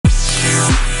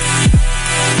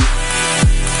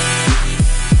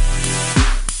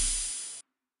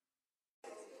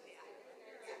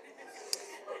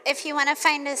If you want to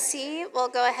find a seat, we'll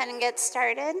go ahead and get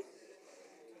started.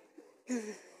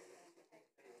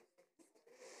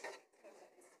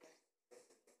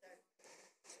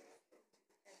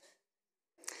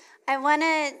 I want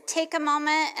to take a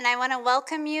moment and I want to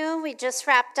welcome you. We just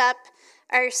wrapped up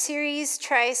our series,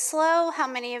 Try Slow. How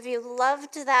many of you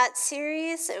loved that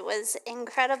series? It was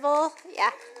incredible.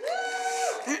 Yeah.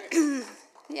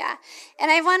 Yeah.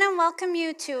 And I want to welcome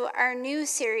you to our new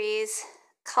series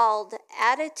called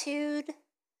Attitude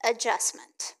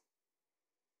Adjustment.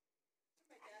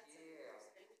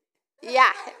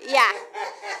 Yeah.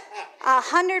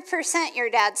 100%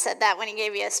 your dad said that when he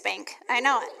gave you a spank. I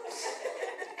know it.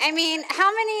 I mean,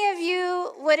 how many of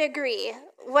you would agree,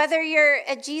 whether you're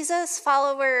a Jesus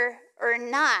follower or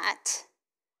not,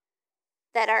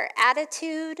 that our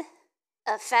attitude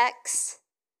affects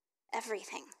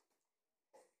everything?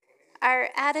 Our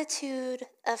attitude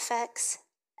affects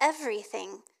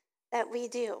everything that we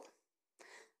do.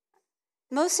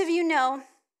 Most of you know,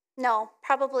 no,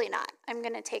 probably not. I'm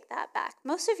going to take that back.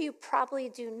 Most of you probably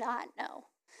do not know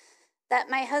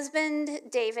that my husband,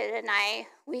 David, and I,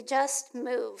 we just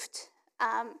moved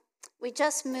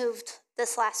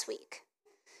this last week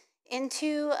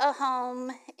into a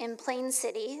home in Plain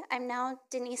City. I'm now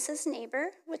Denise's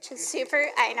neighbor, which is super,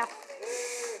 I know.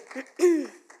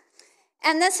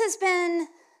 And this has been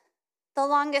the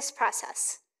longest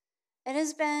process. It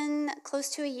has been close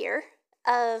to a year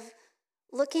of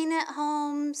looking at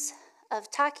homes, of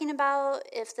talking about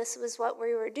if this was what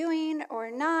we were doing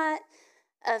or not,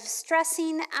 of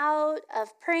stressing out,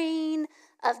 of praying,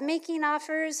 of making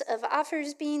offers, of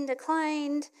offers being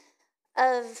declined,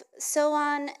 of so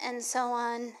on and so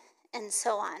on and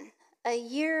so on. A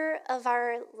year of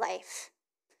our life.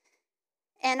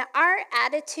 And our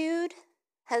attitude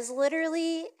has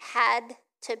literally had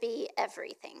to be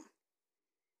everything.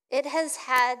 It has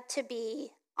had to be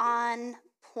on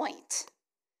point.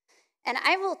 And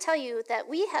I will tell you that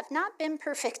we have not been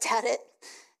perfect at it.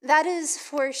 That is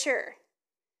for sure.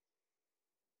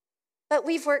 But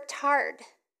we've worked hard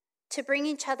to bring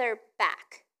each other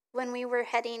back when we were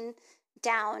heading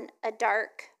down a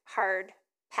dark, hard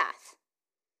path.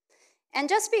 And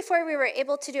just before we were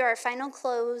able to do our final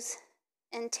close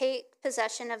and take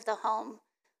possession of the home,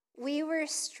 we were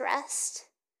stressed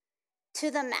to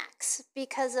the max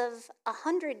because of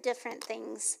 100 different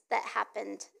things that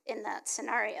happened in that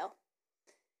scenario.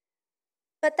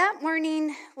 But that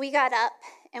morning, we got up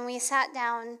and we sat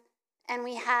down and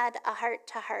we had a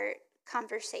heart-to-heart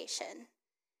conversation.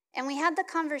 And we had the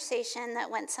conversation that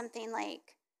went something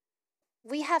like,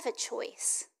 we have a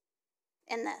choice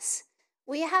in this.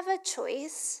 We have a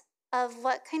choice of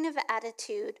what kind of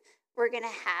attitude we're going to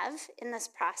have in this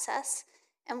process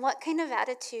and what kind of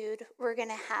attitude we're going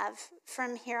to have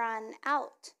from here on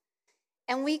out.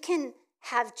 And we can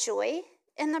have joy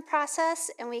in the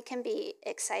process, and we can be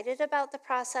excited about the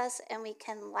process, and we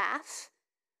can laugh.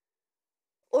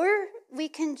 Or we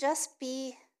can just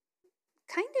be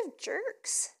kind of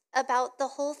jerks about the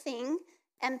whole thing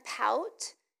and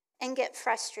pout and get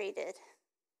frustrated.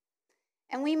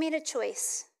 And we made a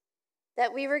choice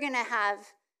that we were going to have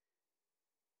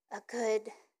a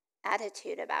good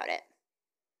attitude about it.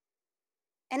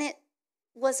 And it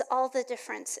was all the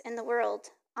difference in the world,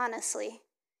 honestly.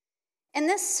 And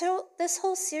this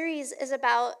whole series is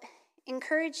about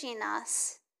encouraging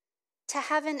us to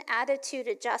have an attitude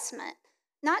adjustment,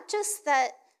 not just that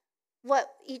what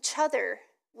each other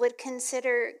would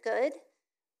consider good,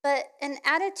 but an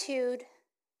attitude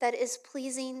that is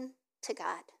pleasing to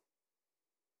God.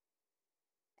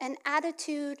 An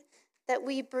attitude that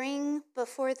we bring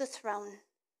before the throne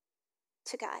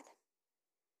to God.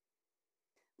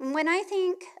 When I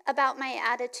think about my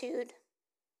attitude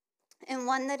and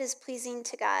one that is pleasing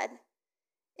to God,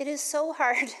 it is so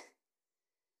hard.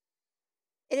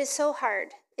 It is so hard.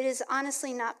 It is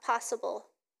honestly not possible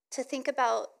to think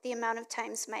about the amount of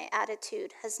times my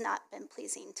attitude has not been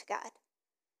pleasing to God.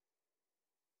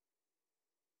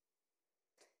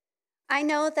 I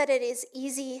know that it is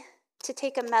easy to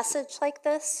take a message like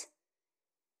this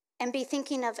and be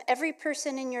thinking of every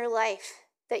person in your life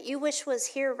that you wish was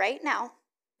here right now,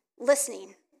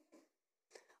 listening.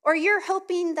 Or you're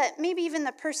hoping that maybe even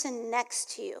the person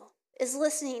next to you is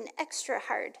listening extra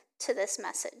hard to this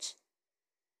message.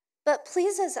 But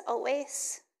please, as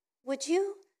always, would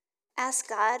you ask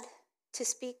God to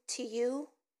speak to you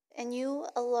and you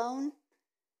alone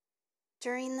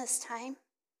during this time?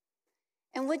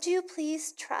 And would you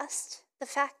please trust the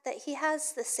fact that He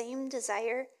has the same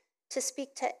desire to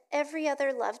speak to every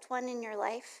other loved one in your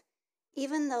life,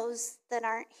 even those that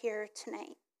aren't here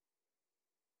tonight?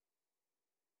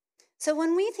 So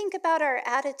when we think about our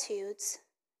attitudes,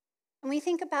 and we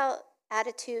think about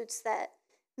attitudes that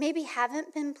maybe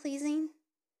haven't been pleasing,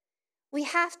 we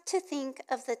have to think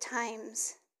of the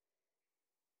times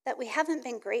that we haven't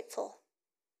been grateful,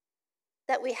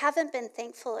 that we haven't been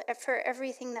thankful for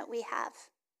everything that we have.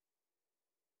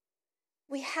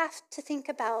 We have to think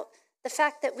about the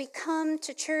fact that we come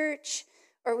to church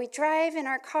or we drive in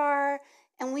our car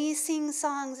and we sing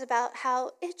songs about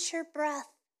how it's your breath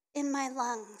in my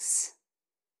lungs.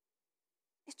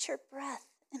 It's your breath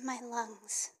in my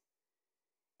lungs.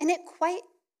 And it quite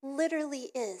literally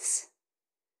is.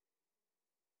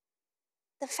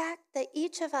 The fact that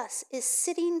each of us is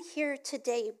sitting here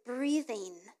today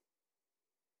breathing,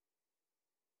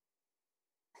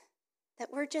 that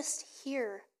we're just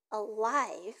here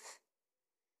alive,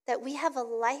 that we have a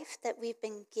life that we've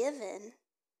been given,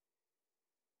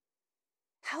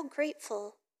 how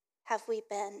grateful have we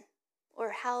been,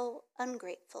 or how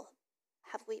ungrateful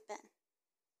have we been?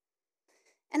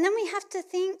 And then we have to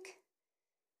think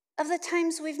of the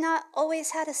times we've not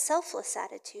always had a selfless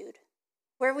attitude,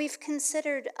 where we've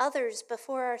considered others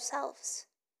before ourselves.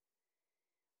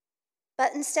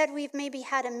 But instead we've maybe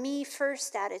had a me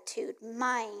first attitude,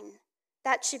 mine,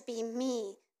 that should be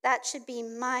me, that should be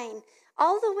mine,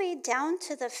 all the way down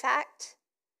to the fact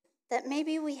that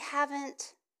maybe we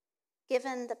haven't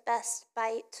given the best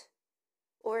bite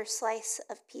or slice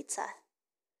of pizza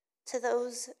to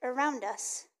those around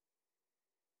us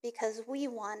because we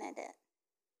wanted it.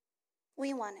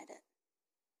 We wanted it.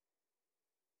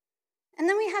 And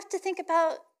then we have to think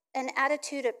about an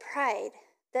attitude of pride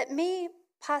that may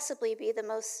possibly be the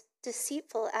most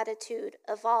deceitful attitude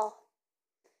of all,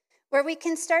 where we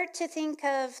can start to think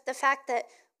of the fact that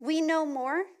we know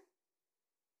more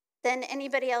than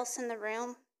anybody else in the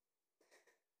room,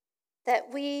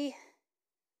 that we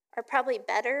are probably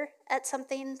better at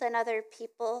something than other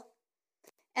people.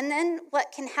 And then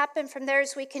what can happen from there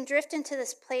is we can drift into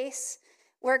this place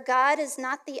where God is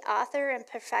not the author and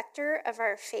perfecter of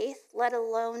our faith, let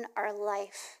alone our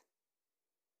life.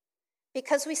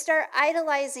 Because we start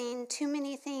idolizing too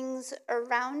many things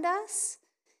around us,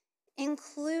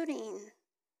 including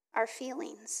our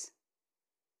feelings.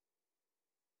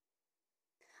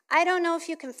 I don't know if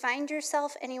you can find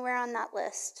yourself anywhere on that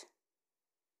list,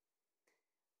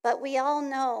 but we all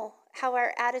know how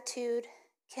our attitude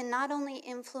can not only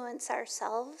influence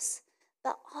ourselves,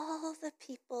 but all the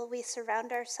people we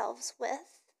surround ourselves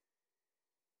with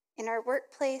in our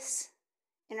workplace,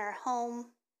 in our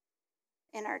home,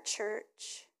 in our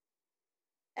church,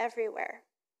 everywhere.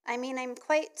 I mean, I'm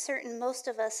quite certain most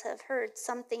of us have heard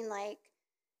something like,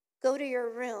 go to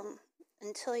your room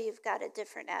until you've got a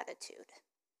different attitude.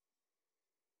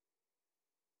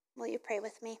 Will you pray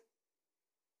with me?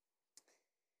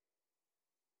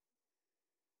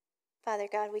 Father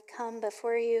God, we come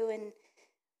before you and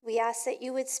we ask that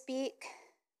you would speak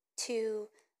to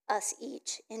us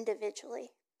each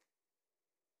individually.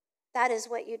 That is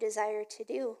what you desire to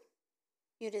do.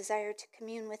 You desire to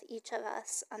commune with each of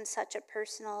us on such a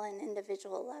personal and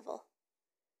individual level.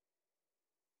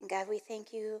 And God, we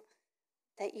thank you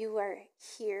that you are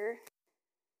here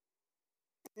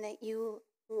and that you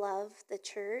love the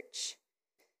church,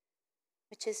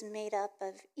 which is made up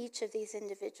of each of these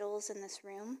individuals in this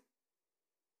room.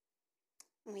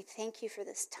 And we thank you for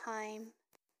this time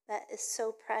that is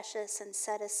so precious and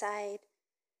set aside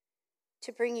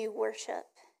to bring you worship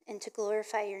and to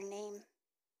glorify your name.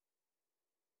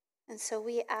 And so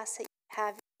we ask that you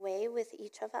have your way with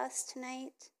each of us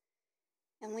tonight.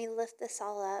 And we lift this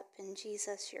all up in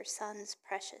Jesus, your Son's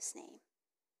precious name.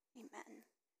 Amen.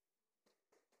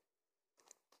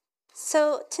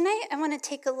 So tonight I want to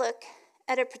take a look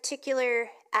at a particular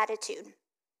attitude.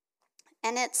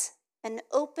 And it's an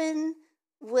open,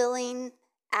 willing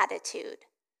attitude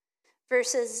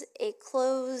versus a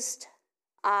closed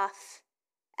off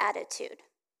attitude.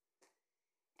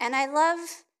 And I love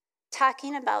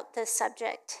talking about this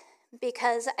subject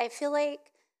because I feel like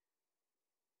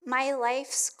my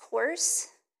life's course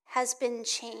has been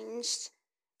changed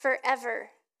forever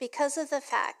because of the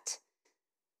fact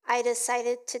I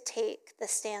decided to take the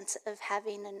stance of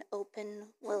having an open,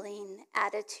 willing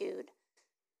attitude.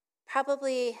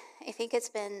 Probably, I think it's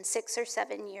been 6 or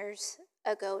 7 years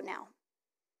ago now.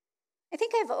 I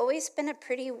think I've always been a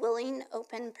pretty willing,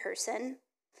 open person,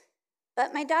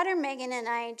 but my daughter Megan and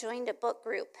I joined a book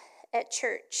group at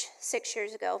church 6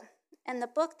 years ago, and the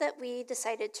book that we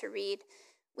decided to read,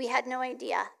 we had no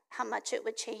idea how much it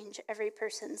would change every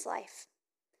person's life.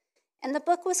 And the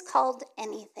book was called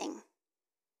Anything.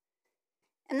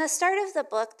 In the start of the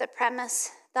book, the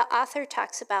premise, the author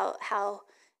talks about how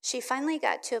she finally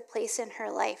got to a place in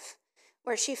her life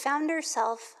where she found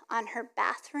herself on her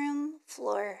bathroom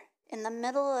floor in the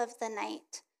middle of the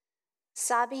night,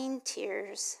 sobbing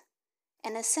tears,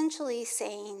 and essentially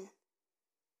saying,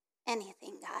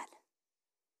 anything, God.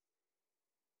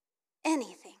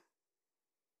 Anything.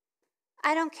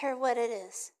 I don't care what it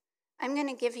is. I'm going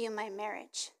to give you my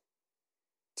marriage.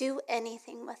 Do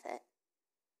anything with it.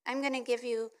 I'm going to give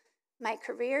you my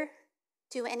career.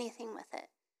 Do anything with it.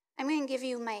 I'm going to give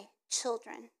you my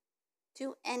children.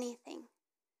 Do anything.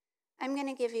 I'm going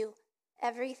to give you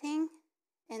everything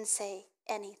and say,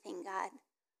 anything, God.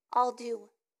 I'll do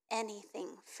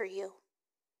anything for you.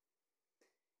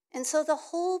 And so the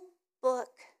whole book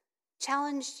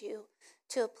challenged you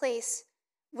to a place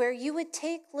where you would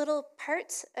take little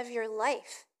parts of your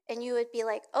life and you would be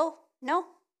like, oh, no,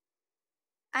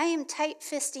 I am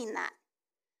tight-fisting that.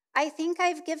 I think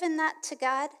I've given that to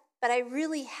God, but I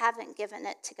really haven't given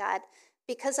it to God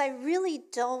because I really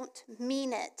don't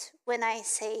mean it when I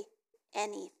say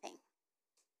anything.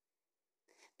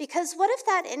 Because what if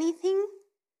that anything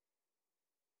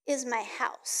is my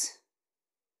house?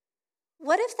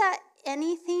 What if that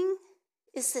anything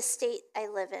is the state I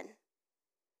live in?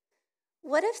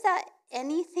 What if that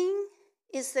anything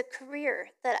is the career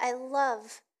that I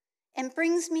love and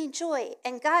brings me joy?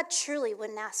 And God surely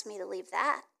wouldn't ask me to leave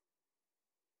that.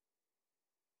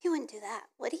 He wouldn't do that,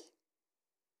 would he?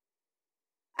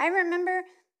 I remember,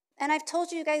 and I've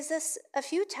told you guys this a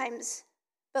few times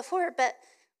before, but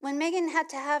when Megan had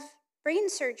to have brain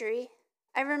surgery,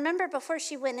 I remember before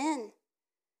she went in,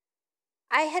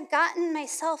 I had gotten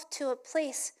myself to a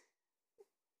place,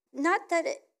 not that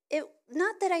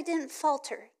I didn't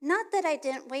falter, not that I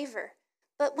didn't waver,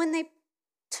 but when they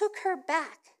took her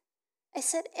back, I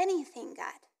said, anything,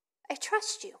 God, I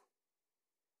trust you.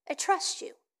 I trust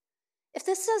you. If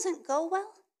this doesn't go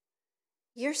well,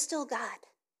 you're still God.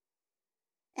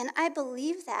 And I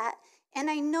believe that, and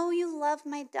I know you love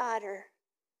my daughter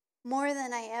more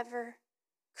than I ever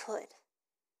could.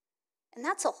 And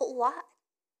that's a whole lot.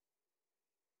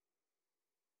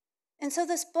 And so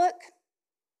this book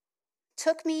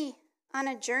took me on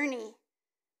a journey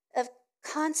of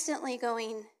constantly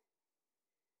going,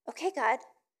 okay, God,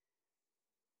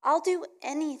 I'll do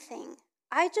anything.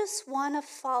 I just want to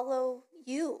follow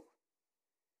you.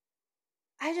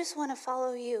 I just want to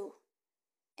follow you.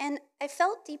 And I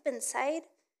felt deep inside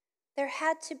there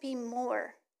had to be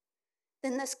more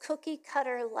than this cookie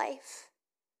cutter life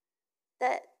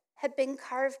that had been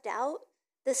carved out,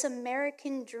 this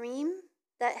American dream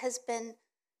that has been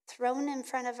thrown in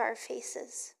front of our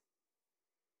faces.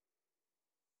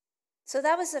 So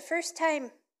that was the first time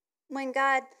when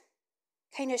God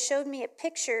kind of showed me a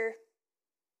picture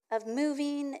of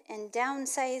moving and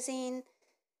downsizing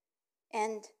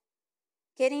and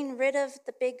getting rid of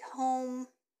the big home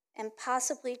and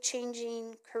possibly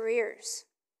changing careers.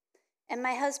 And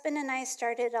my husband and I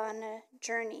started on a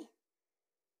journey.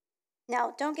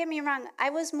 Now, don't get me wrong, I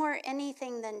was more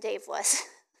anything than Dave was.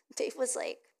 Dave was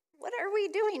like, what are we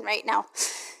doing right now?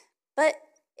 But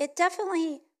it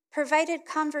definitely provided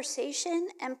conversation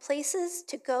and places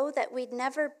to go that we'd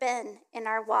never been in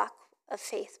our walk of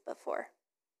faith before.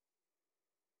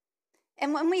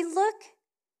 And when we look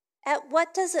at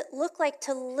what does it look like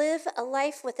to live a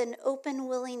life with an open,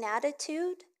 willing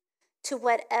attitude to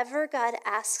whatever God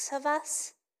asks of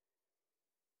us,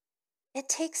 it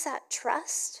takes that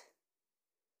trust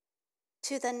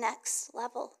to the next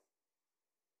level.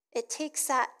 It takes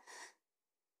that,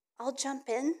 I'll jump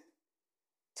in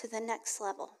to the next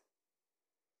level.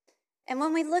 And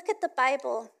when we look at the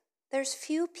Bible, there's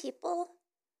few people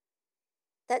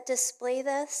that display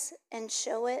this and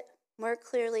show it more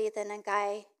clearly than a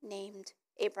guy named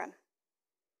Abram.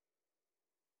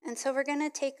 And so we're going to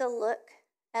take a look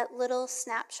at little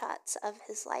snapshots of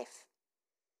his life.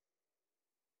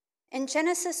 In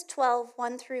Genesis 12,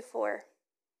 1-4,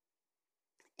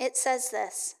 it says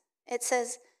this. It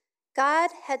says, God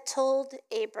had told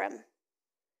Abram,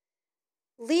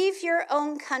 leave your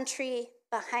own country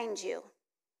behind you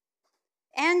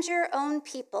and your own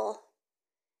people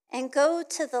and go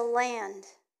to the land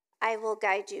I will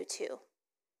guide you to.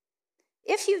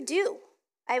 If you do,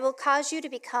 I will cause you to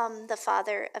become the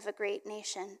father of a great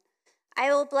nation. I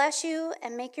will bless you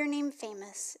and make your name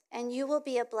famous, and you will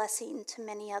be a blessing to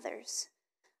many others.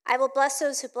 I will bless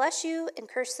those who bless you and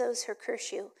curse those who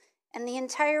curse you, and the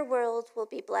entire world will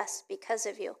be blessed because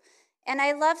of you. And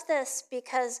I love this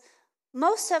because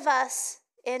most of us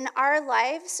in our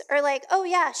lives are like, oh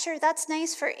yeah, sure, that's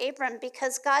nice for Abram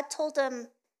because God told him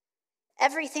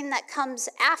everything that comes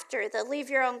after the leave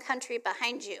your own country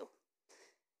behind you.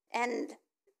 And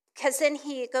because then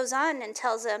he goes on and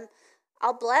tells him,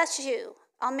 I'll bless you.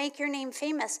 I'll make your name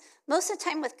famous. Most of the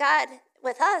time with God,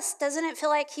 with us, doesn't it feel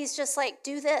like he's just like,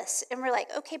 do this? And we're like,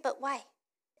 okay, but why?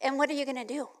 And what are you going to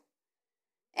do?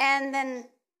 And then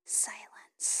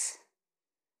silence.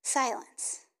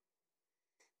 Silence.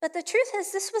 But the truth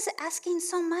is, this was asking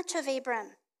so much of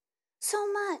Abram.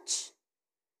 So much.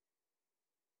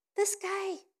 This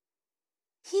guy,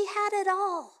 he had it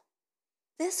all.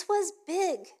 This was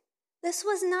big. This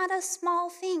was not a small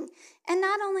thing. And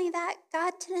not only that,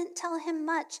 God didn't tell him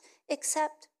much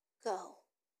except go.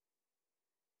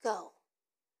 Go.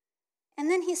 And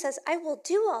then he says, I will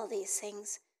do all these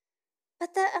things.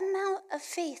 But the amount of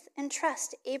faith and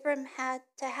trust Abram had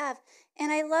to have.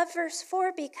 And I love verse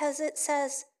 4 because it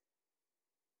says,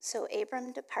 so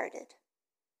Abram departed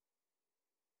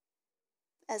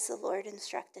as the Lord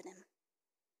instructed him.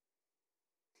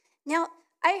 Now,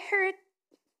 I heard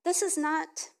this is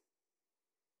not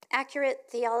accurate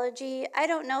theology. I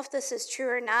don't know if this is true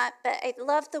or not, but I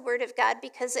love the word of God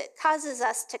because it causes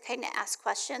us to kind of ask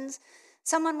questions.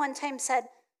 Someone one time said,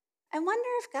 I wonder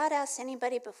if God asked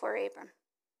anybody before Abram.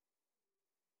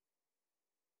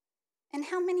 And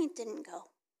how many didn't go?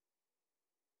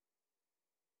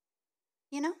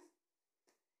 You know?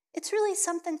 It's really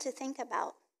something to think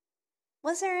about.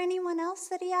 Was there anyone else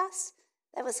that he asked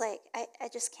that was like, I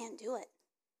just can't do it?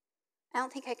 I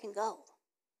don't think I can go.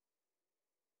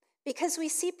 Because we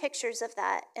see pictures of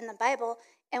that in the Bible,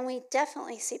 and we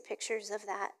definitely see pictures of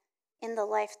that in the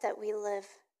life that we live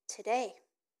today.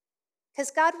 Because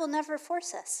God will never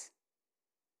force us.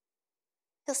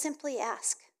 He'll simply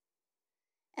ask.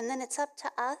 And then it's up to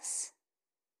us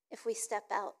if we step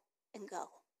out and go.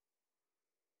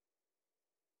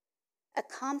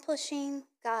 Accomplishing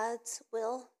God's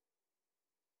will,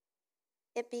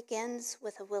 it begins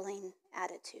with a willing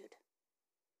attitude.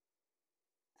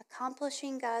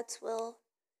 Accomplishing God's will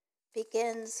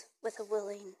begins with a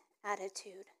willing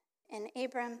attitude. And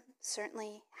Abram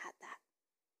certainly had that.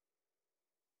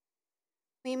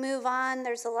 We move on.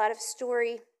 There's a lot of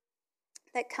story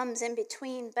that comes in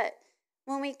between. But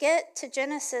when we get to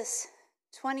Genesis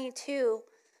 22,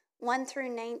 1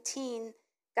 through 19,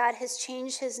 God has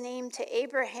changed his name to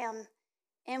Abraham.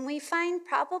 And we find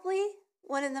probably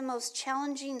one of the most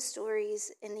challenging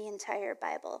stories in the entire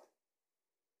Bible.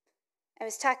 I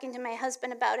was talking to my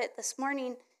husband about it this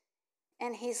morning,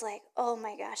 and he's like, oh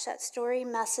my gosh, that story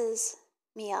messes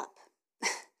me up.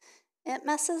 It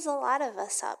messes a lot of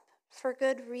us up for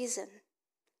good reason.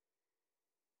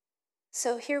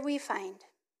 So here we find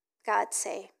God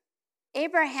say,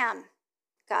 Abraham,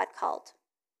 God called.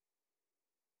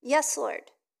 Yes, Lord,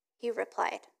 he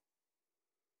replied.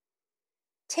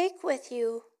 Take with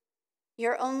you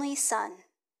your only son.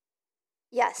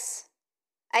 Yes,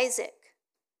 Isaac.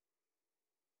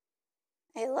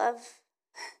 I love,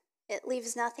 it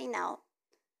leaves nothing out.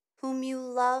 Whom you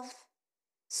love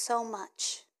so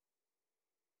much.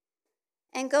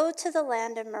 And go to the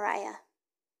land of Moriah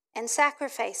and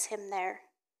sacrifice him there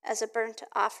as a burnt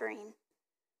offering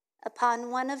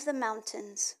upon one of the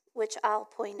mountains which I'll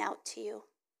point out to you.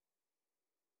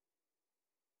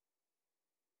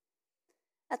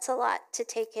 That's a lot to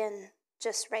take in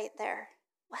just right there.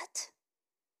 What?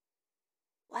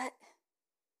 What?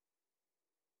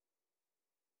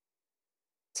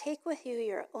 Take with you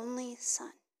your only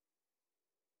son,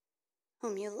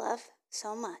 whom you love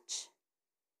so much,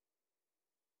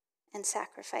 and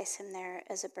sacrifice him there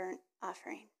as a burnt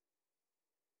offering.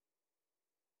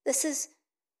 This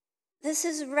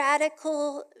is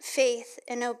radical faith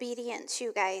and obedience,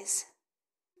 you guys.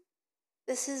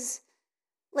 This is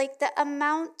like the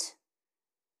amount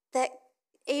that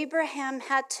Abraham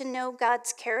had to know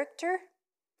God's character,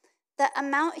 the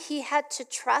amount he had to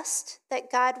trust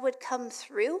that God would come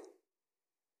through,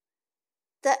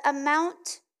 the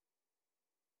amount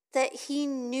that he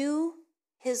knew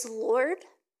his Lord.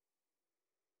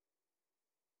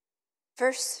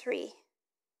 Verse 3,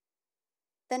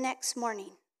 the next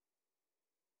morning,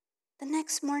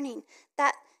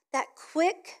 that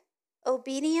quick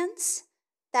obedience,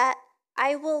 that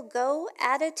I will go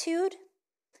attitude,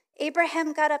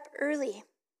 Abraham got up early,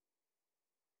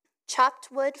 chopped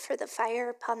wood for the fire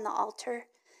upon the altar,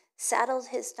 saddled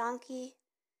his donkey,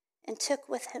 and took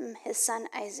with him his son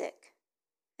Isaac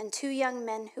and 2 young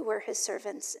men who were his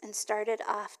servants, and started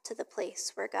off to the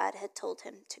place where God had told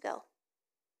him to go.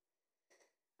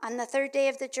 On the 3rd day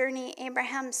of the journey,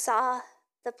 Abraham saw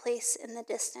the place in the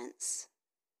distance.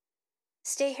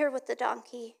 Stay here with the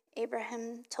donkey,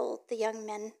 Abraham told the young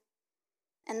men,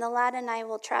 and the lad and I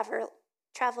will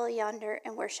travel yonder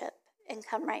and worship and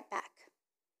come right back.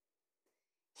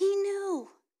 He knew.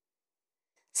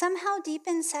 Somehow deep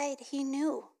inside, he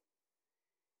knew.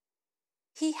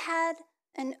 He had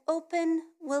an open,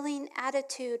 willing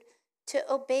attitude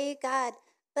to obey God,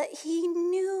 but he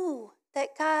knew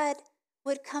that God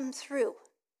would come through.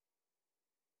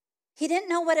 He didn't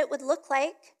know what it would look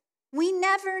like. We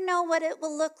never know what it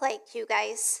will look like, you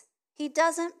guys. He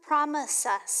doesn't promise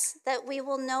us that we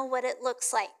will know what it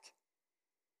looks like.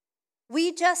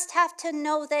 We just have to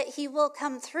know that he will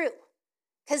come through,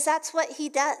 because that's what he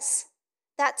does.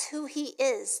 That's who he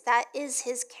is. That is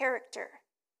his character.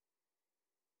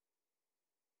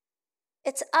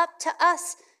 It's up to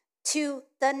us to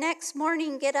the next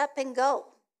morning get up and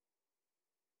go.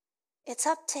 It's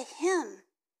up to him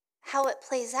how it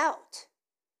plays out.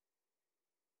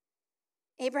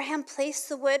 Abraham placed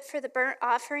the wood for the burnt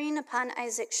offering upon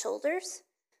Isaac's shoulders,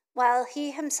 while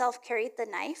he himself carried the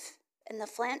knife and the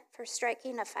flint for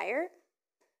striking a fire.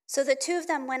 So the two of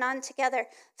them went on together.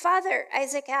 "Father,"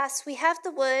 Isaac asked, "we have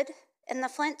the wood and the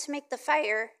flint to make the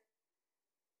fire,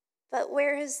 but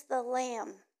where is the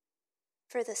lamb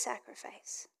for the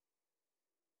sacrifice?"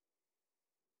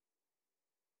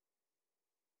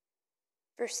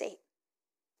 Verse 8,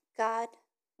 "God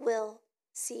will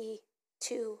see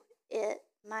to it,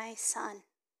 my son,"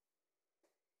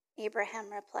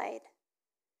 Abraham replied,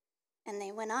 and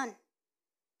they went on.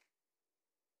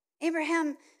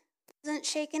 Abraham wasn't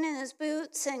shaking in his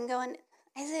boots and going,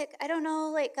 "Isaac, I don't know,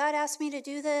 like God asked me to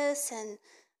do this and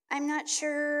I'm not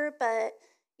sure, but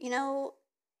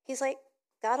he's like,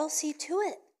 God will see to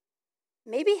it."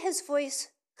 Maybe his voice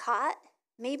caught,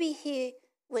 maybe he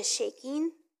was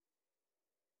shaking,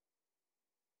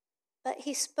 but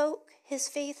he spoke his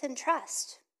faith and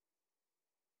trust.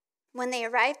 When they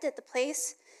arrived at the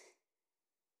place,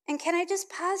 and can I just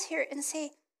pause here and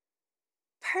say,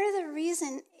 part of the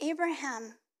reason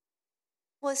Abraham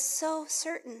was so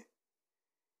certain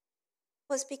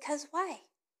was because why?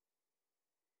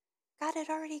 God had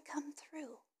already come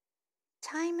through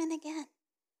time and again.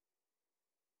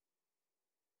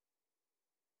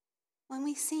 When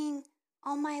we sing,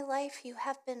 "All my life you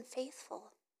have been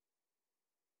faithful,"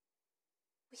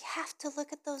 we have to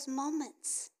look at those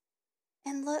moments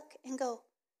and look and go,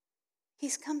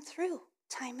 he's come through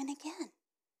time and again.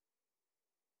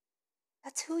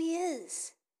 That's who he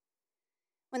is.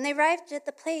 When they arrived at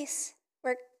the place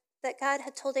that God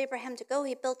had told Abraham to go,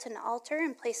 he built an altar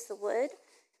and placed the wood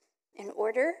in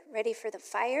order, ready for the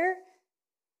fire.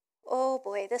 Oh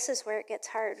boy, this is where it gets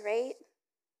hard, right?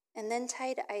 And then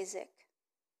tied Isaac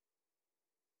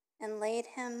and laid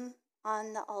him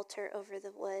on the altar over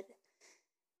the wood.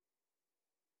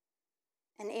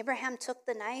 And Abraham took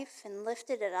the knife and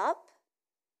lifted it up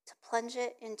to plunge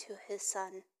it into his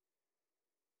son.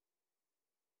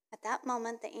 At that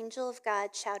moment, the angel of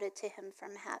God shouted to him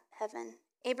from heaven,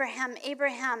 "Abraham,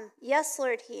 Abraham." "Yes,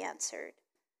 Lord," he answered.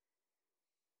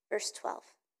 Verse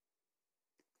 12,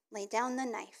 "Lay down the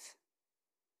knife.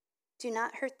 Do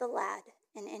not hurt the lad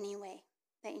in any way,"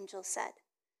 the angel said.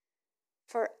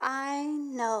 "For I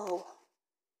know,"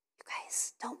 you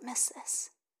guys, don't miss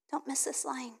this. Don't miss this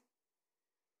line,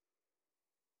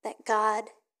 "that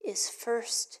God is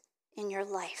first in your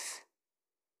life."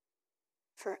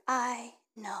 For I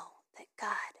know that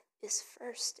God is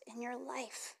first in your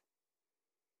life.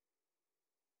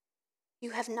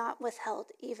 You have not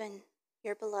withheld even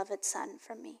your beloved son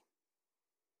from me.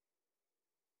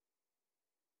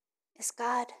 Is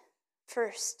God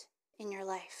first in your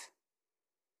life?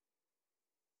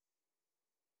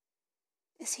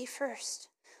 Is he first?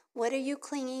 What are you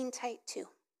clinging tight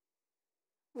to?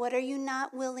 What are you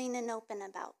not willing and open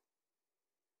about?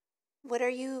 What are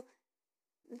you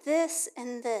this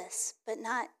and this, but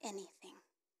not anything?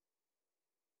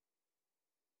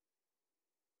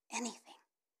 Anything.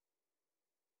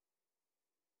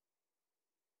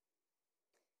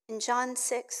 In John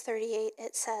 6:38,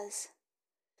 it says,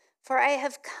 "For I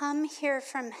have come here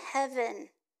from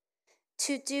heaven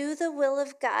to do the will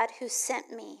of God who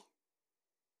sent me,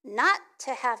 not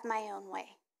to have my own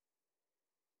way,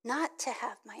 not to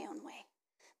have my own way,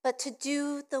 but to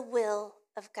do the will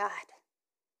of God."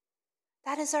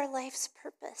 That is our life's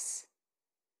purpose.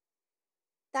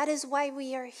 That is why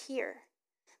we are here.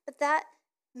 But that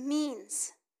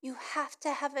means you have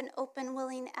to have an open,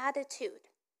 willing attitude.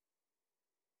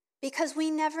 Because we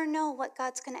never know what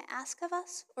God's going to ask of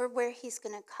us, or where he's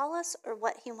going to call us, or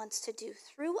what he wants to do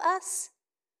through us.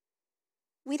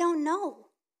 We don't know.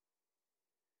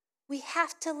 We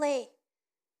have to lay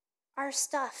our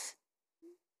stuff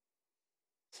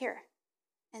here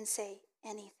and say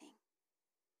anything.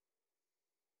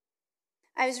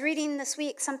 I was reading this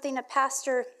week something a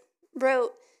pastor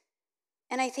wrote,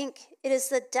 and I think it is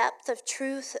the depth of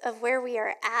truth of where we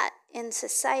are at in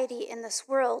society, in this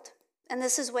world. And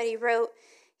this is what he wrote.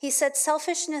 He said,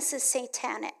 "Selfishness is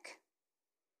satanic.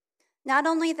 Not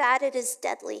only that, it is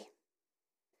deadly.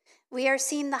 We are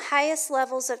seeing the highest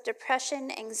levels of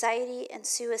depression, anxiety, and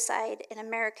suicide in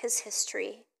America's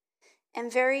history,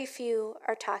 and very few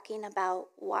are talking about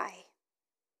why.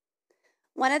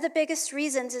 One of the biggest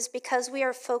reasons is because we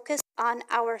are focused on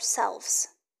ourselves.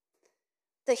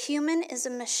 The human is a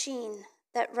machine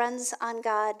that runs on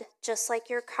God just like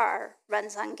your car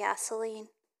runs on gasoline.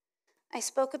 I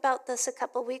spoke about this a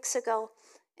couple weeks ago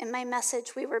in my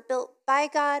message. We were built by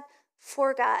God,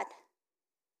 for God.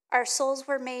 Our souls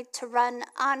were made to run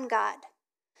on God.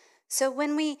 So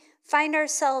when we find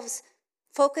ourselves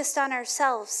focused on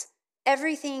ourselves,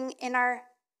 everything in our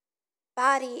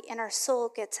body and our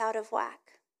soul gets out of whack.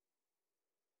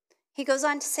 He goes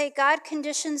on to say, God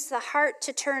conditions the heart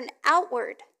to turn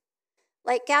outward,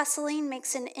 like gasoline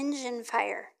makes an engine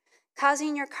fire,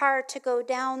 causing your car to go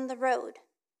down the road.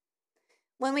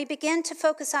 When we begin to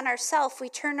focus on ourselves, we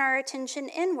turn our attention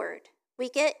inward. We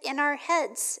get in our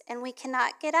heads and we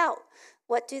cannot get out.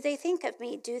 What do they think of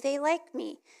me? Do they like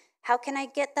me? How can I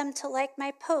get them to like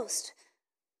my post?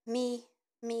 Me,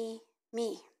 me,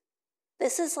 me.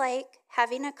 This is like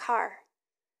having a car,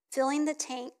 filling the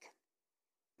tank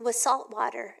with salt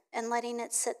water and letting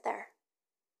it sit there.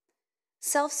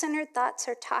 Self-centered thoughts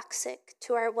are toxic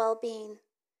to our well-being.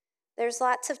 There's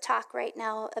lots of talk right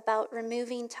now about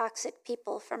removing toxic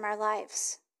people from our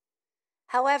lives.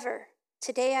 However,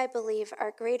 today I believe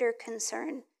our greater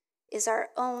concern is our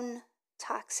own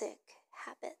toxic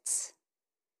habits.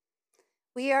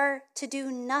 We are to do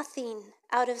nothing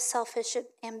out of selfish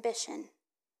ambition,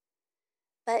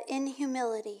 but in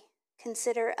humility,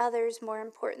 consider others more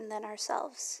important than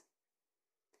ourselves.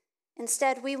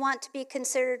 Instead, we want to be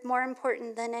considered more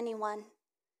important than anyone,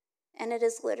 and it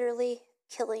is literally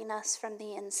killing us from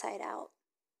the inside out.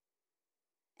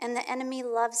 And the enemy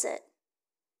loves it.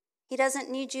 He doesn't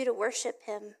need you to worship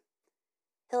him.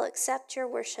 He'll accept your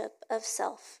worship of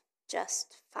self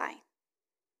just fine.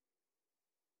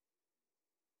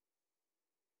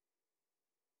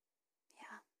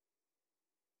 Yeah.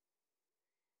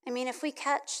 I mean, if we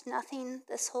catch nothing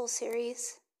this whole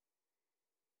series,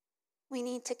 we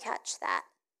need to catch that.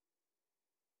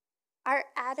 Our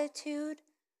attitude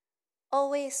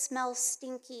always smells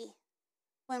stinky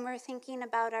when we're thinking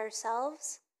about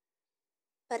ourselves,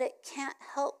 but it can't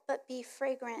help but be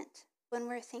fragrant when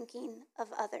we're thinking of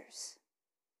others.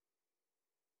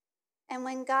 And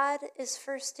when God is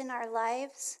first in our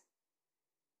lives,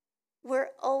 we're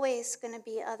always going to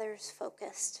be others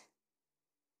focused.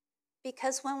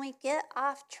 Because when we get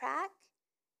off track,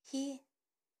 he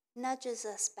nudges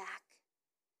us back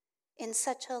in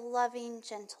such a loving,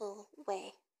 gentle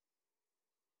way.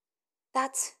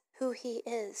 That's who he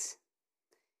is.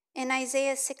 In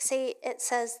Isaiah 6:8, it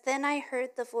says, "Then I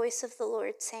heard the voice of the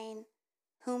Lord saying,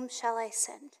 'Whom shall I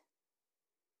send?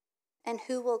 And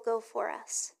who will go for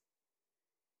us?'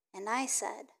 And I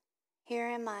said, 'Here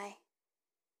am I,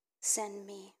 send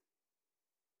me.'"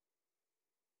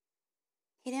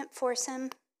 He didn't force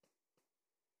him.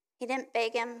 He didn't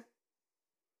beg him.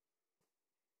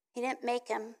 He didn't make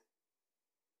him.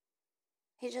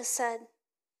 He just said,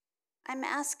 "I'm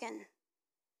asking,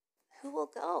 who will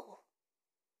go?"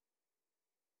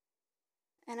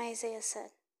 And Isaiah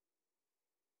said,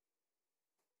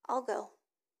 "I'll go.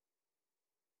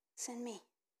 Send me."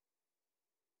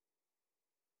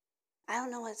 I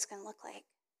don't know what it's going to look like,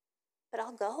 but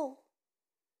I'll go.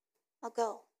 I'll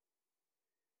go.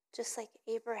 Just like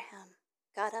Abraham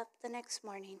got up the next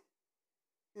morning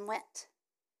and went.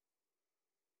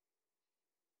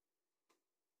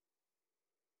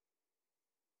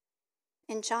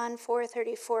 In John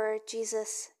 4:34,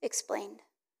 Jesus explained,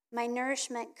 "My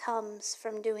nourishment comes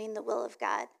from doing the will of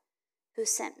God who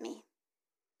sent me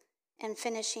and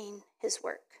finishing his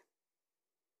work."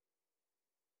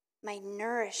 My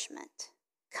nourishment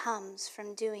comes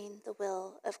from doing the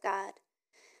will of God.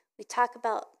 We talk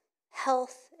about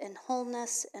health and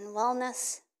wholeness and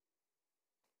wellness.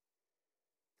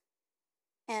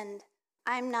 And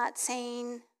I'm not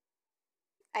saying,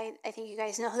 I think you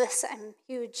guys know this, I'm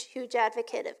a huge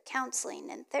advocate of counseling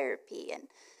and therapy and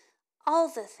all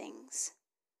the things.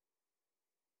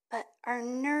 But our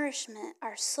nourishment,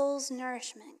 our soul's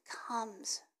nourishment,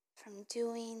 comes from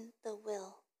doing the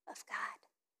will of God.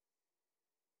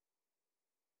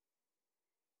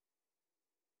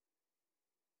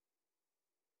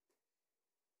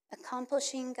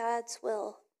 Accomplishing God's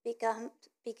will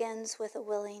begins with a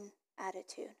willing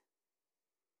attitude.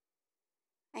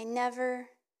 I never,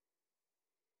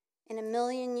 in a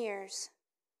million years,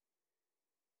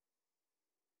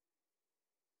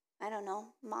 I don't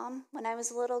know, Mom, when I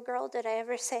was a little girl, did I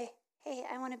ever say, "Hey,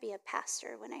 I want to be a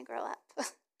pastor when I grow up"?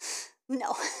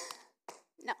 No.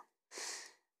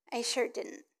 I sure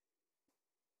didn't.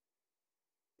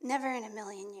 Never in a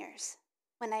million years.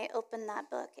 When I opened that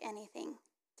book, anything,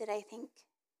 did I think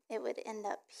it would end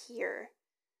up here.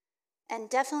 And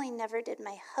definitely never did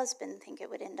my husband think it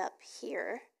would end up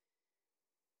here.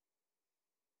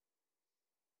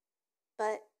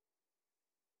 But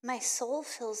my soul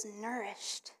feels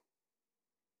nourished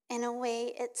in a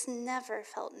way it's never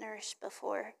felt nourished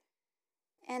before.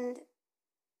 And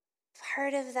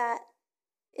part of that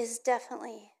is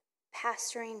definitely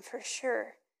pastoring for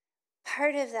sure.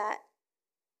 Part of that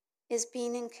is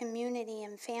being in community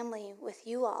and family with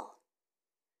you all.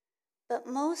 But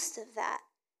most of that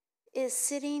is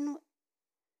sitting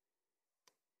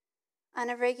on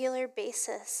a regular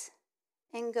basis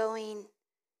and going,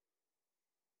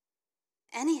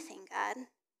 anything, God.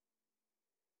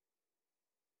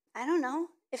 I don't know.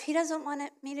 If he doesn't want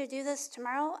me to do this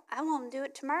tomorrow, I won't do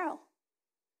it tomorrow.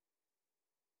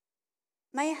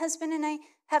 My husband and I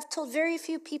have told very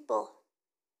few people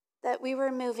that we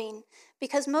were moving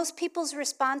because most people's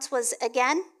response was,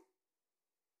 again,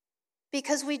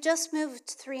 because we just moved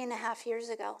 3.5 years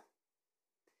ago.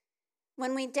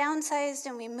 When we downsized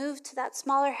and we moved to that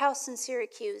smaller house in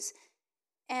Syracuse,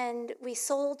 and we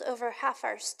sold over half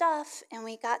our stuff, and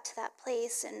we got to that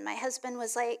place, and my husband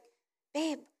was like,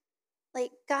 babe,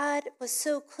 like God was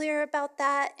so clear about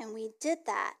that, and we did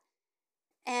that.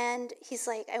 And he's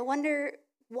like, I wonder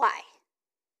why.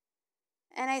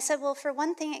 And I said, well, for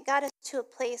one thing, it got us to a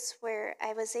place where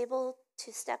I was able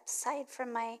to step aside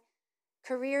from my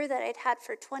career that I'd had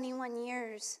for 21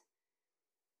 years.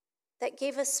 That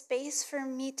gave us space for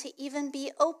me to even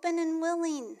be open and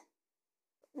willing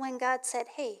when God said,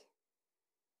 hey,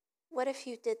 what if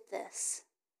you did this?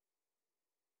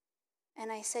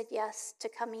 And I said yes to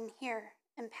coming here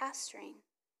and pastoring.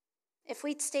 If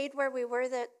we'd stayed where we were,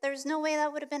 there's no way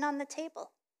that would have been on the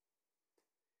table.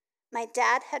 My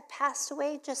dad had passed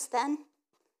away just then.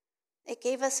 It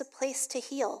gave us a place to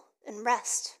heal and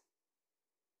rest.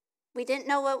 We didn't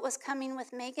know what was coming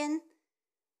with Megan.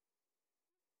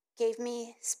 Gave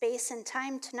me space and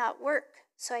time to not work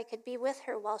so I could be with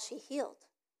her while she healed.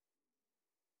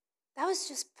 That was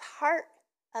just part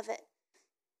of it.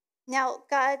 Now,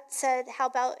 God said, how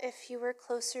about if you were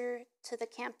closer to the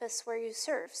campus where you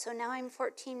serve? So now I'm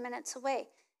 14 minutes away.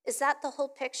 Is that the whole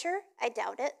picture? I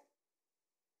doubt it.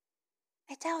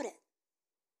 I doubt it.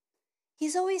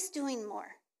 He's always doing more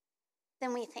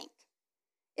than we think.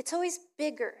 It's always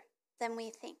bigger than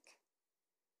we think.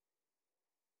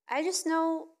 I just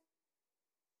know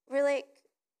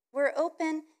we're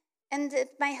open. And if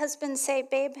my husband say,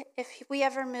 babe, if we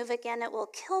ever move again, it will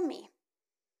kill me.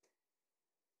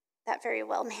 That very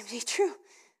well may be true.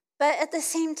 But at the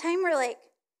same time, we're like,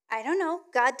 I don't know.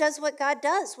 God does what God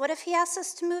does. What if he asks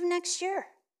us to move next year?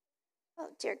 Oh,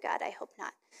 dear God, I hope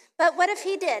not. But what if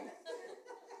he did?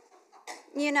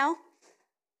 You know?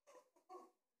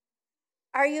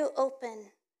 Are you open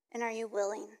and are you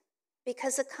willing?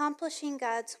 Because accomplishing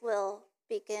God's will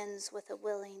begins with a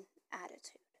willing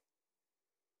attitude.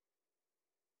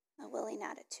 A willing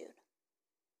attitude.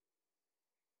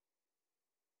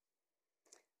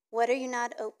 What are you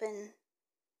not open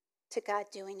to God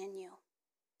doing in you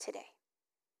today?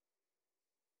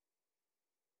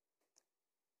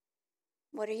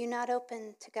 What are you not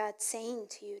open to God saying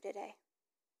to you today?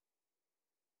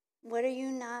 What are you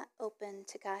not open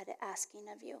to God asking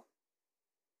of you?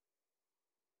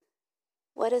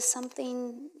 What is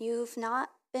something you've not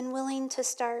been willing to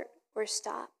start or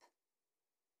stop?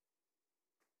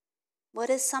 What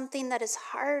is something that is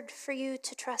hard for you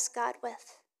to trust God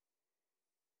with?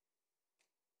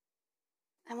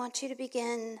 I want you to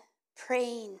begin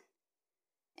praying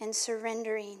and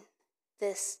surrendering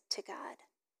this to God.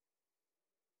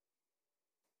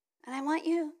 And I want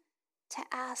you to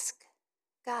ask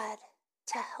God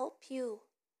to help you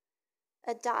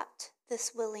adopt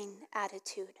this willing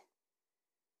attitude.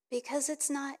 Because it's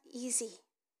not easy.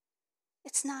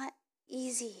 It's not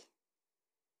easy.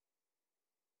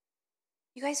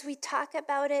 You guys, we talk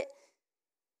about it,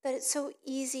 that it's so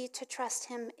easy to trust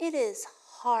him. It is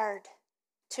hard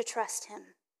to trust him.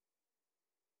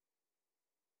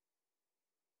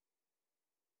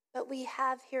 But we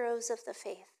have heroes of the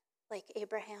faith, like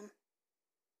Abraham,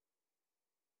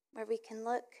 where we can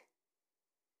look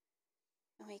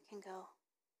and we can go,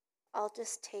 I'll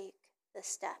just take the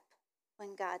step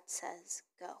when God says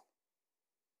go.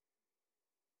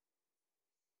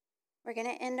 We're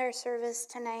going to end our service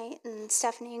tonight, and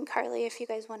Stephanie and Carly, if you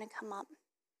guys want to come up.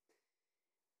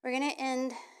 We're going to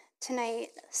end tonight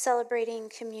celebrating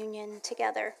communion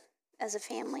together as a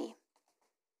family.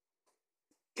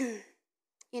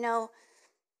 You know,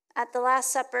 at the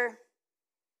Last Supper,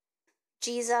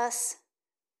 Jesus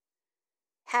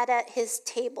had at his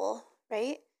table,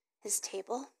 right? His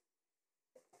table.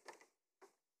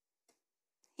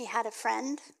 He had a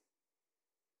friend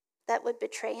that would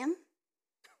betray him.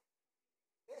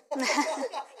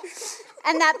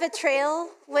 And that betrayal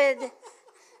would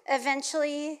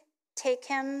eventually take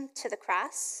him to the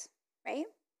cross, right?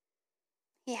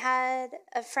 He had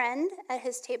a friend at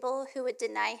his table who would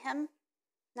deny him,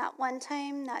 not one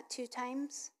time, not two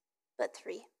times, but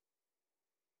three.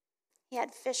 He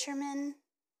had fishermen.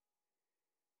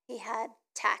 He had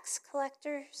tax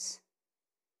collectors.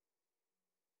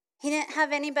 He didn't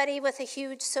have anybody with a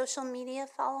huge social media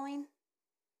following.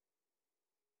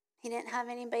 He didn't have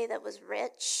anybody that was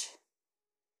rich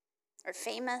or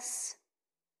famous.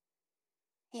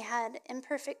 He had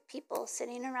imperfect people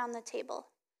sitting around the table,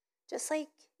 just like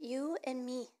you and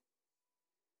me.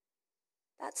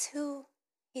 That's who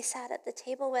he sat at the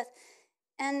table with.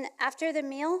 And after the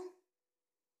meal,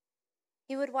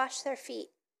 he would wash their feet.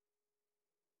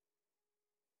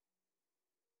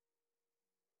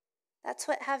 That's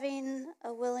what having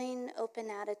a willing, open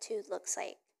attitude looks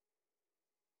like.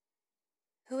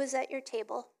 Who is at your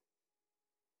table?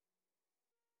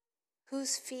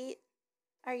 Whose feet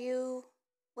are you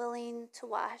willing to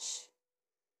wash?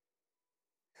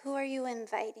 Who are you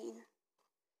inviting?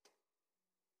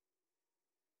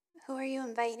 Who are you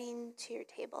inviting to your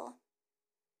table?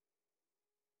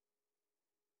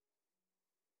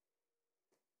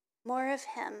 More of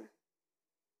him,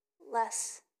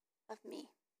 less of me.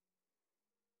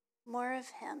 More of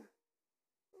him,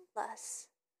 less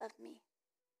of me.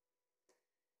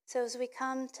 So as we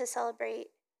come to celebrate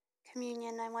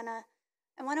communion, I want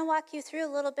to walk you through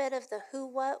a little bit of the who,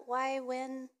 what, why,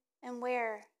 when, and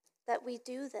where that we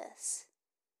do this.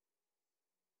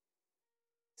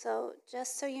 So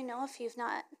just so you know, if you've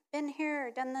not been here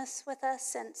or done this with us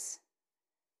since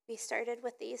we started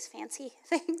with these fancy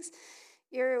things,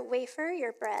 your wafer,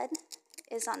 your bread,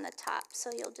 is on the top.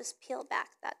 So you'll just peel back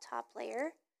that top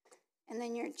layer, and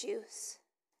then your juice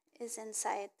is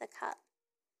inside the cup.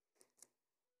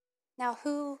 Now,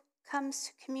 who comes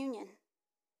to communion?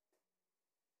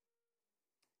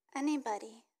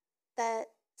 Anybody that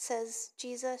says,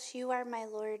 Jesus, you are my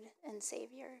Lord and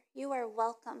Savior. You are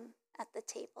welcome at the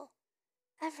table.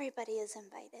 Everybody is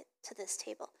invited to this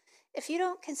table. If you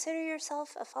don't consider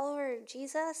yourself a follower of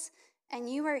Jesus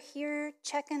and you are here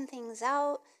checking things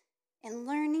out and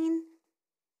learning,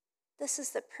 this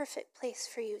is the perfect place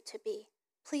for you to be.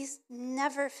 Please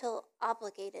never feel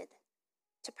obligated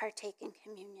to partake in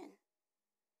communion.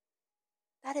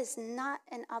 That is not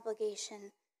an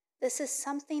obligation. This is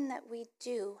something that we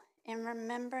do in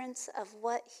remembrance of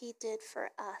what he did for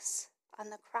us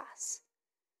on the cross,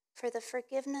 for the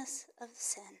forgiveness of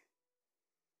sin,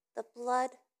 the blood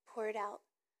poured out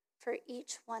for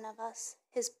each one of us,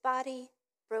 his body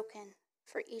broken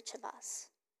for each of us.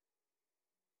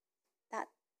 That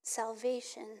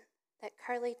salvation that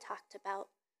Carly talked about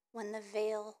when the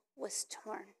veil was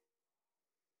torn.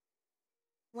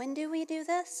 When do we do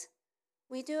this?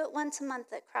 We do it once a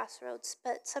month at Crossroads,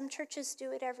 but some churches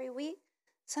do it every week.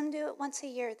 Some do it once a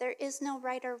year. There is no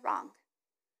right or wrong.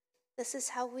 This is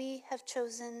how we have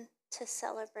chosen to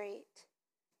celebrate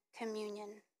communion.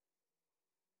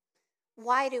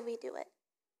 Why do we do it?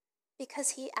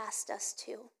 Because he asked us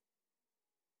to.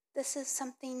 This is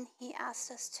something he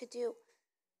asked us to do.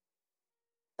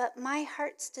 But my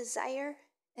heart's desire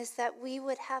is that we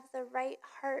would have the right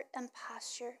heart and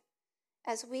posture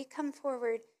as we come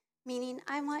forward, meaning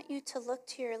I want you to look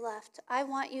to your left, I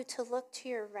want you to look to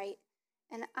your right,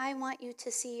 and I want you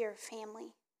to see your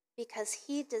family, because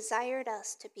he desired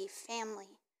us to be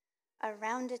family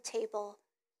around a table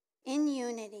in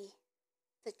unity,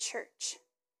 the church.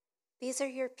 These are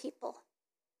your people.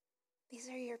 These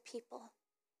are your people.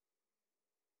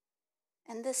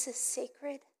 And this is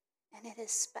sacred and it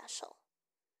is special.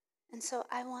 And so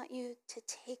I want you to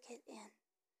take it in.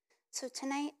 So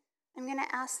tonight, I'm going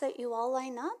to ask that you all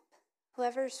line up.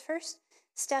 Whoever's first,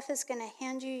 Steph is going to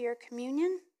hand you your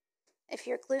communion. If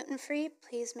you're gluten-free,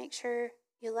 please make sure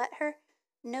you let her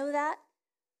know that.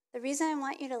 The reason I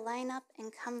want you to line up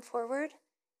and come forward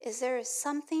is there is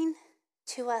something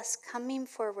to us coming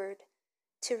forward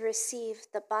to receive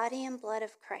the body and blood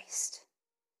of Christ.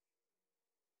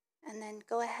 And then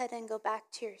go ahead and go back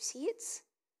to your seats,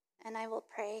 and I will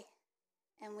pray,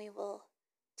 and we will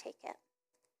take it.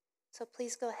 So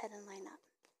please go ahead and line up.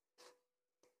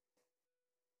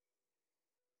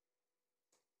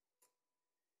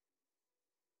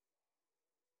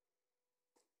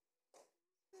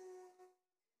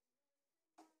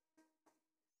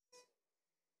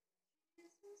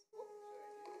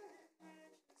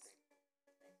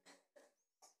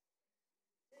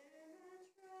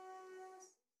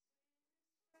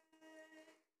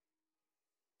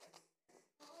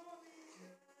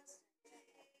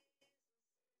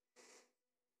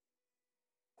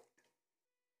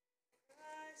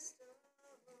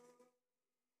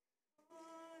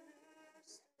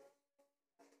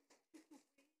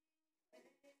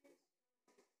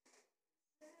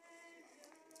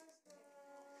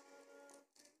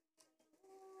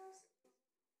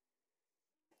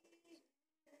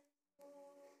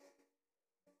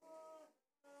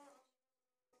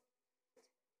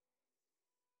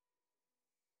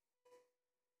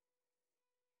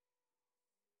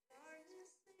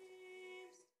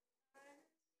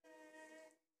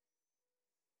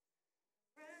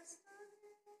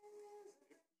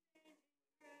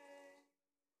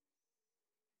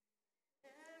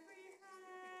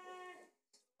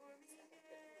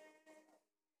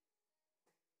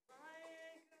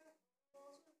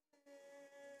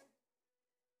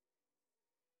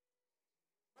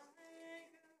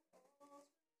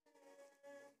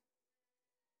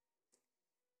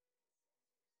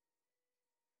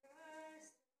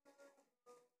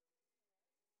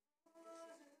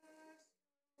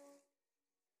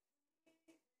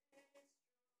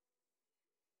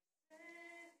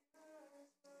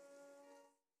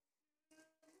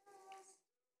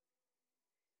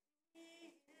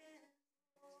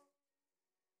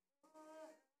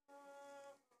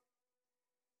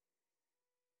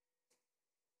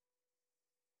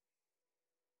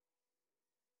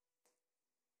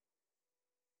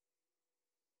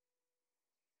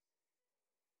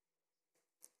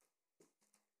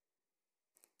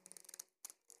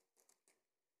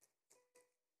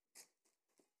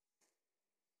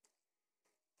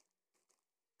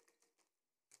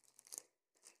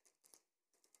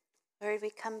 Lord,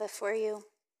 we come before you.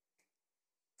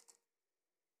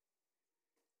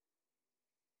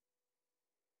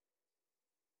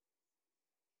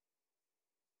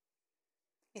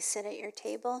 We sit at your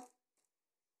table.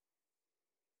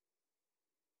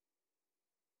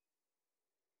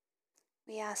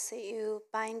 We ask that you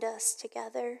bind us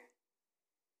together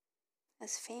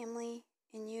as family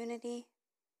in unity.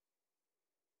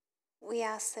 We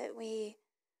ask that we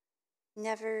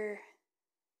never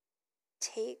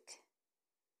take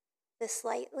this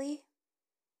lightly,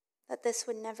 that this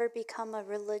would never become a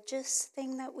religious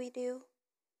thing that we do,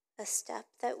 a step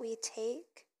that we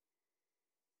take,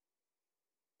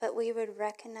 but we would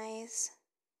recognize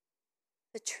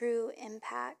the true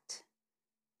impact.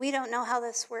 We don't know how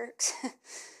this works.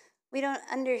 We don't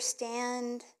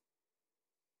understand,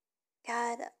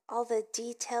 God, all the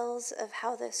details of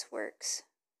how this works.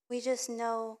 We just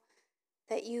know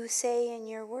that you say in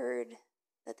your word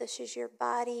that this is your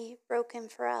body broken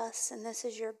for us and this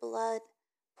is your blood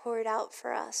poured out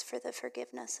for us for the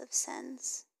forgiveness of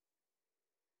sins.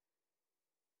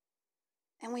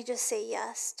 And we just say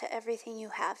yes to everything you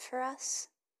have for us.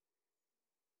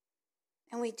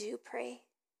 And we do pray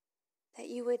that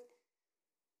you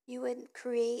would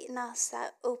create in us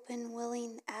that open,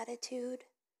 willing attitude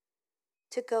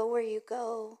to go where you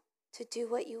go, to do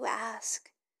what you ask.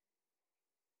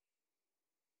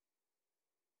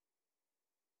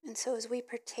 And so as we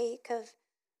partake of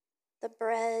the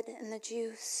bread and the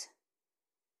juice,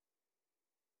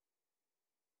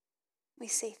 we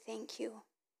say thank you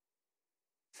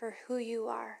for who you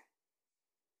are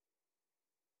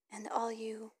and all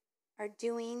you are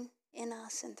doing in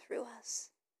us and through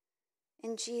us.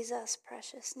 In Jesus'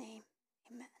 precious name,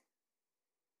 amen.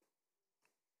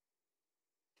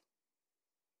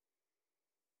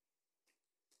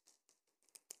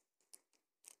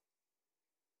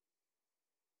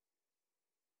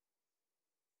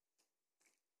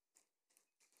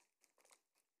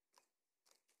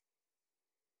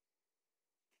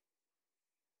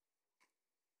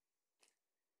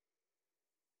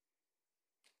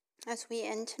 As we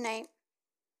end tonight,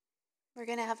 we're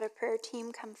going to have a prayer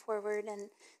team come forward and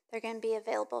they're going to be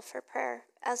available for prayer.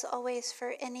 As always,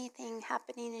 for anything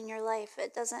happening in your life,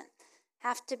 it doesn't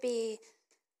have to be,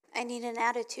 I need an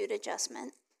attitude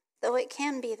adjustment, though it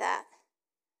can be that.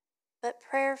 But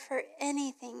prayer for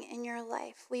anything in your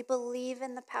life, we believe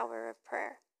in the power of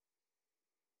prayer.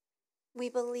 We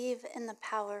believe in the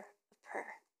power of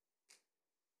prayer.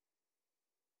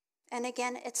 And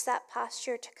again, it's that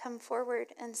posture to come forward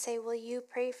and say, will you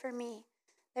pray for me?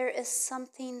 There is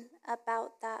something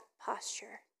about that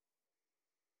posture.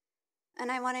 And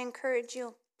I want to encourage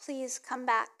you, please come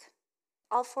back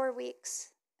all 4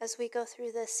 weeks as we go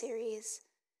through this series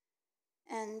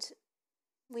and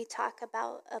we talk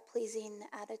about a pleasing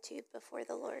attitude before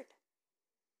the Lord.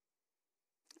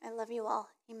 I love you all.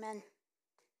 Amen.